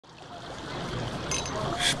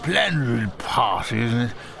Splendid party, isn't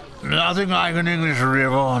it? Nothing like an English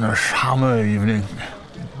river on a summer evening.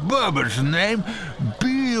 Burbot's the name,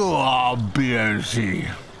 B-U-R-B-O-T.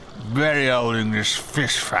 Very old English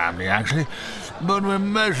fish family, actually, but we're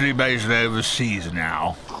mostly based overseas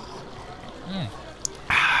now.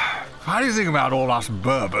 Funny thing about all us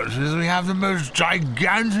Burbots is we have the most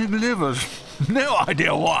gigantic livers. No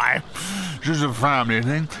idea why. Just a family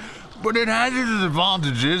thing. But it has its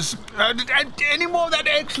advantages. Any more of that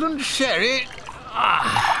excellent sherry?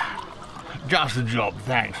 Just the job,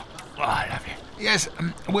 thanks. I love you. Yes,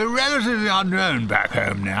 we're relatively unknown back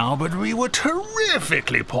home now, but we were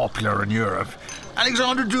terrifically popular in Europe.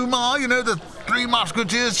 Alexander Dumas, you know, the Three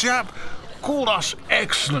Musketeers chap, called us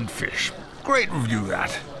excellent fish. Great review,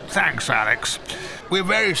 that. Thanks, Alex. We're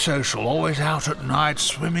very social, always out at night,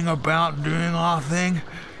 swimming about, doing our thing.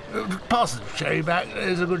 Pass the sherry back,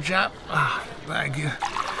 there's a good chap. Thank you.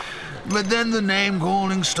 But then the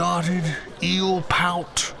name-calling started. Eel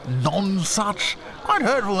pout, nonsuch. Quite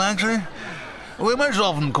hurtful, actually. We're most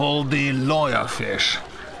often called the lawyer fish.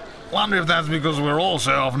 Wonder if that's because we're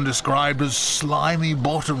also often described as slimy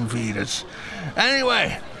bottom feeders.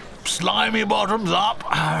 Anyway, slimy bottoms up.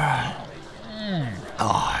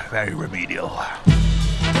 Very remedial.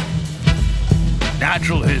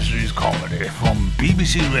 Natural Histories Comedy from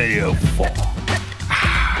BBC Radio 4.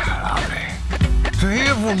 Lovely. To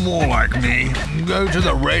hear from more like me, go to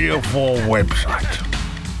the Radio 4 website.